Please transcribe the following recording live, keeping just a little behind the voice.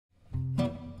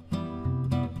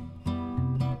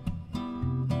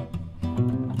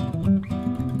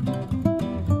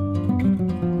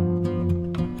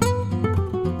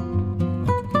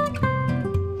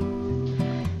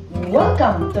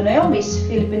Welcome to Naomi's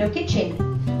Filipino Kitchen.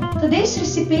 Today's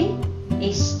recipe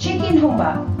is chicken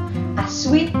humba, a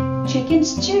sweet chicken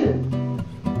stew.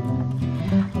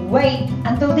 Wait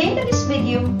until the end of this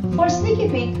video for a sneaky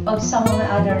peek of some of the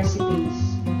other recipes.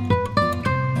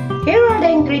 Here are the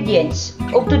ingredients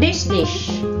of today's dish: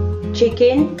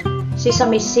 chicken,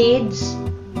 sesame seeds,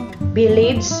 bay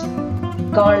leaves,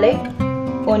 garlic,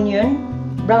 onion,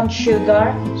 brown sugar,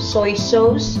 soy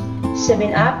sauce,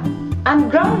 7-Up,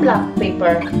 and ground black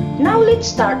pepper. Now let's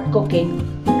start cooking.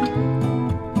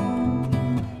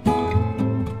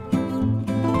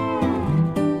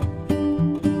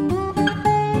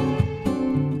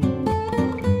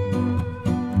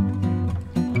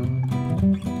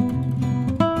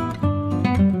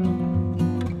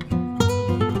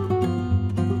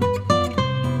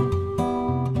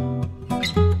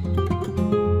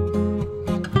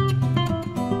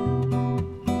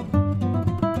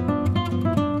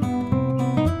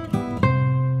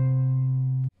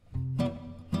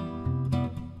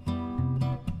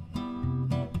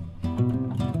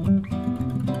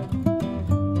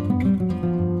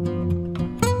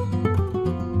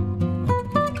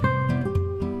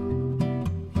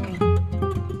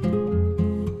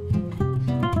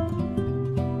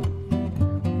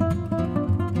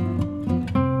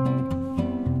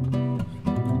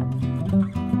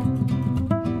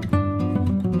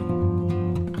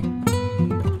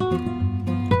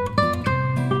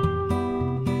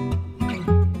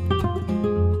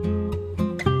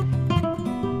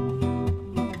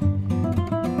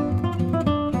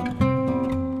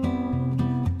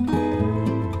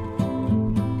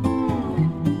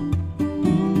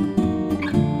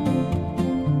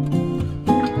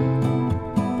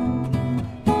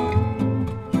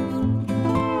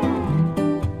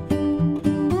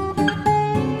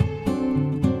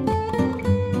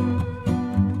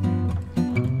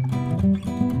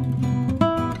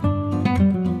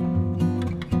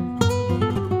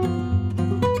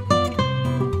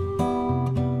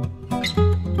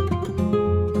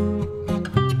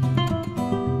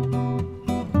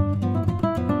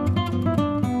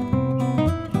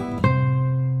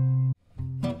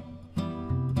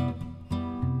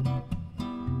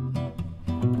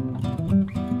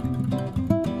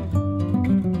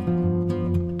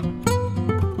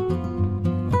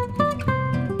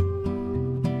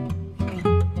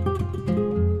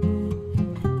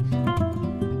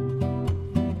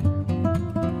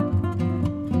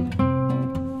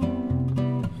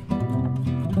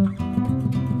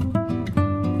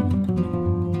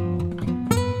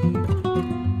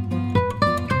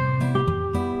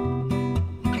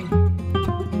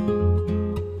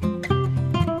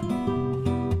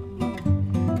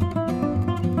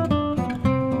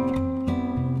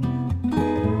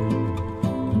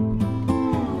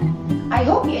 I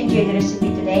hope you enjoyed the recipe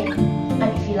today, and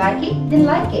if you like it, then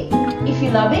like it. If you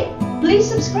love it, please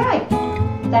subscribe.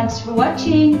 Thanks for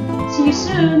watching. See you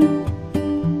soon.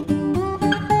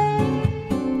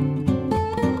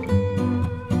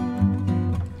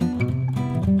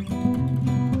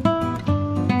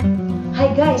 Hi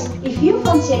guys, if you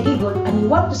fancy a giggle and you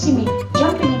want to see me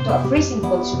jumping into a freezing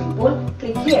cold swimming pool,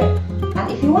 click here. And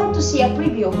if you want to see a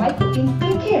preview of my cooking,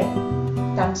 click here.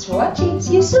 Thanks for watching.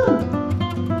 See you soon.